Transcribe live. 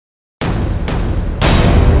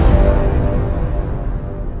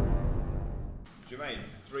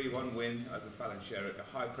3-1 win over Fallon Sherrock, a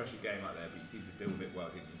high pressure game out there, but you seemed to deal with it well,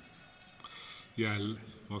 didn't you? Yeah, it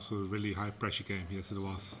was a really high pressure game, yes it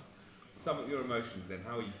was. Sum up your emotions then,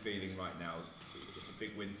 how are you feeling right now? It's a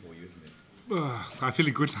big win for you, isn't it? I'm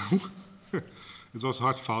feeling good now. It was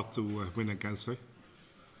hard fought to win against her.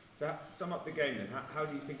 So sum up the game then, how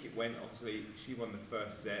do you think it went? Obviously she won the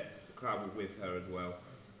first set, the crowd were with her as well,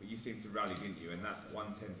 but you seemed to rally, didn't you? And that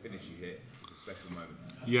 110 finish you hit was a special moment.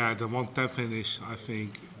 Yeah, the 110 finish, I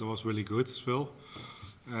think that was really good as well.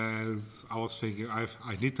 And I was thinking I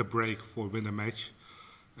need a break for win a match.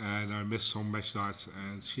 And I missed some match darts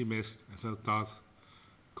and she missed. And I thought,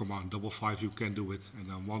 come on, double five, you can do it. And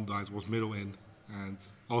then one dart was middle in and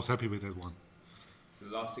I was happy with that one. So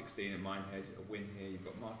the last 16 at Minehead, a win here. You've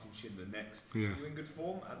got Martin Schindler next. Yeah. Are you in good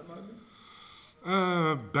form at the moment?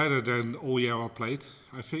 Better than all year I played,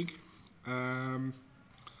 I think.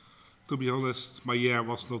 To be honest, my year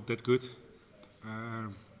was not that good.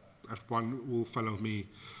 Everyone who followed me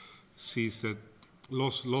sees that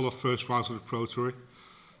lost a lot of first rounds of the Pro Tour,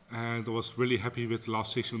 and I was really happy with the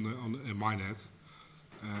last session in Minehead.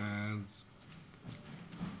 And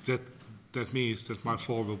that means that my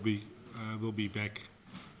form will be back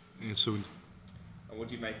soon. And what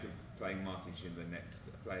do you make of playing Martin Schindler next?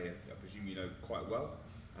 A player I presume you know quite well,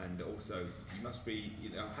 and also you must be.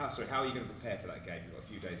 You know, how are you going to prepare for that game? You've got a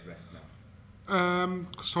few days rest now.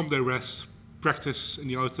 Someday rest, practice in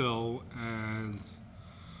the hotel, and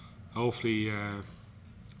hopefully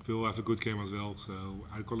we'll have a good game as well. So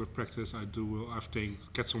I'm gonna practice. I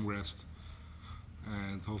think get some rest,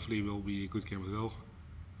 and hopefully it will be a good game as well.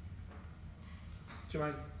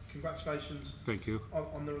 Jermaine, congratulations. Thank you.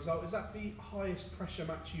 On the result. Is that the highest pressure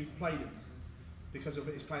match you've played in? Because of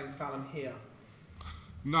it is playing Fallon here.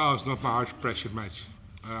 No, it's not my hard pressure match.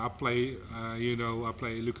 I play, I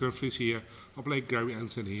play Luke Humphries here. I play Gary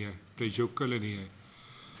Anson here. I play Joe Cullen here.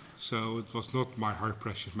 So it was not my hard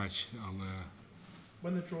pressure match.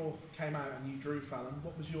 When the draw came out and you drew Fallon,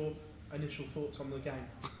 what was your initial thoughts on the game?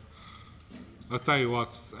 I'll tell you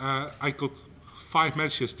what, I got 5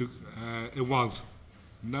 matches in once.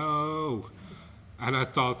 No, and I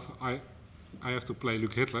thought I have to play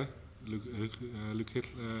Luke Hitler,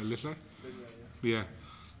 Littler. Yeah,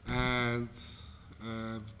 and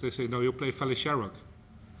they say no, you play Fallon Sherrock.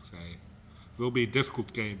 Say, it will be a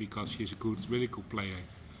difficult game because she's a really good player.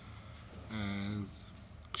 And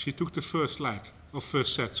she took the first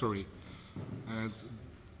set, sorry. And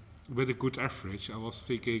with a good average, I was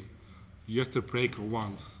thinking you have to break her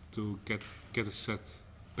once to get a set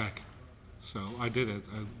back. So I did it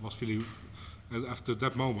and was feeling. And after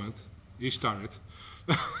that moment, he started.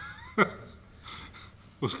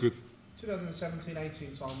 Was good.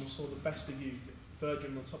 2017-18 time, we saw the best of you,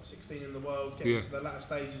 Virgin on the top 16 in the world, getting to the latter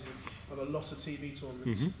stages of a lot of TV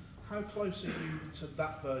tournaments. How close are you to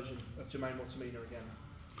that version of Jermaine Wattimena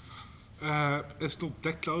again? It's not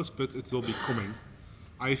that close, but it will be coming.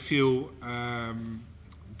 I feel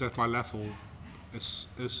that my level is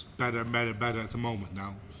better at the moment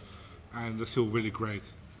now, and I feel really great.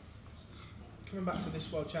 Coming back to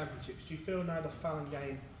this World Championships, do you feel now the Fallon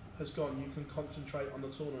game has gone, you can concentrate on the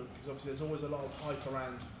tournament? Because obviously there's always a lot of hype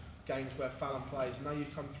around games where Fallon plays. Now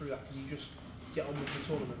you've come through that, can you just get on with the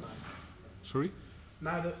tournament now? Sorry?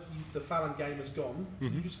 Now that the Fallon game has gone, you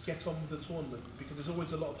just get on with the tournament? Because there's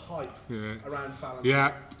always a lot of hype around Fallon.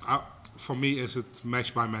 Yeah, for me it's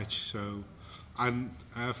match by match. So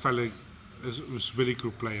Fallon is a really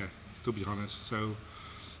good player, to be honest. So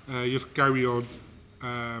you have to carry on,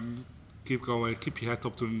 keep going, keep your head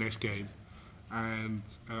up to the next game. And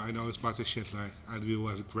I know it's Martin Schindler, and we will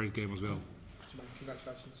have a great game as well. Jermaine,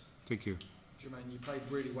 congratulations. Thank you. Jermaine, you played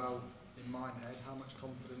really well in Minehead. How much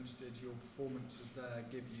confidence did your performances there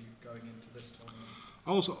give you going into this tournament?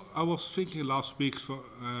 I was thinking last week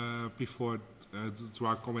before the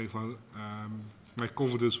draw coming from my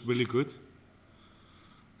confidence really good,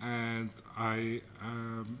 and I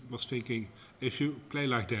was thinking if you play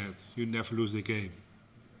like that, you never lose the game.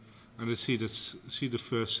 And I see the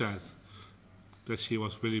first set that she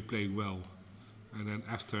was really playing well, and then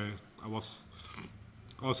after I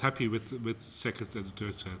was happy with the second and the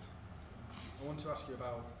third set. I want to ask you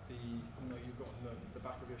about you've got on the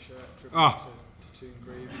back of your shirt, tribute to Toon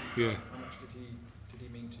Grieve. Yeah. How much did he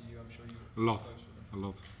mean to you? I'm sure you a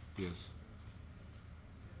lot, yes.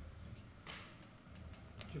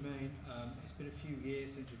 Jermaine, it's been a few years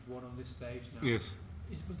since you've won on this stage now. Yes.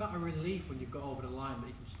 Was that a relief when you got over the line that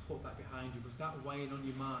you can just put that behind you? Was that weighing on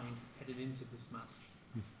your mind heading into this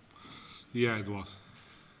match? Yeah, it was.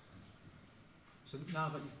 So now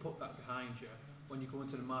that you've put that behind you, when you go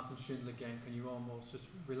into the Martin Schindler game, can you almost just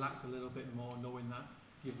relax a little bit more knowing that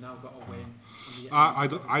you've now got a win.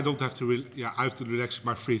 I don't have to. I have to relax in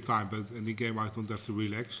my free time, but in the game I don't have to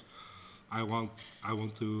relax. I want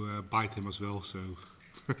to bite him as well. So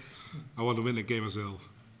I want to win the game as well.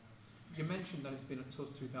 You mentioned that it's been a tough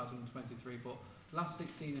 2023, but last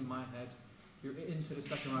 16 in my head, you're into the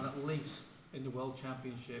second round at least in the World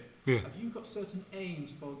Championship. Yeah. Have you got certain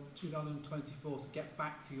aims for 2024 to get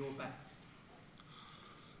back to your best?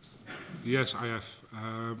 Yes, I have.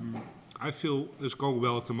 I feel it's going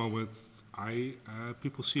well at the moment.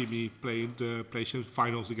 People see me playing the PlayStation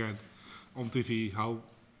finals again on TV. How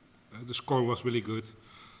the scoring was really good,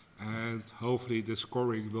 and hopefully the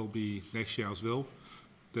scoring will be next year as well,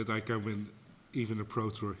 that I can win even a Pro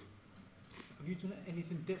Tour. Have you done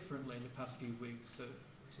anything differently in the past few weeks to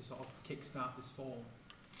sort of kickstart this form?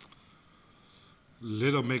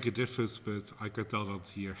 Little make a difference, but I can tell that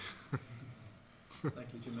here.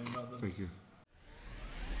 Thank you, Jermaine. Well done. Thank you.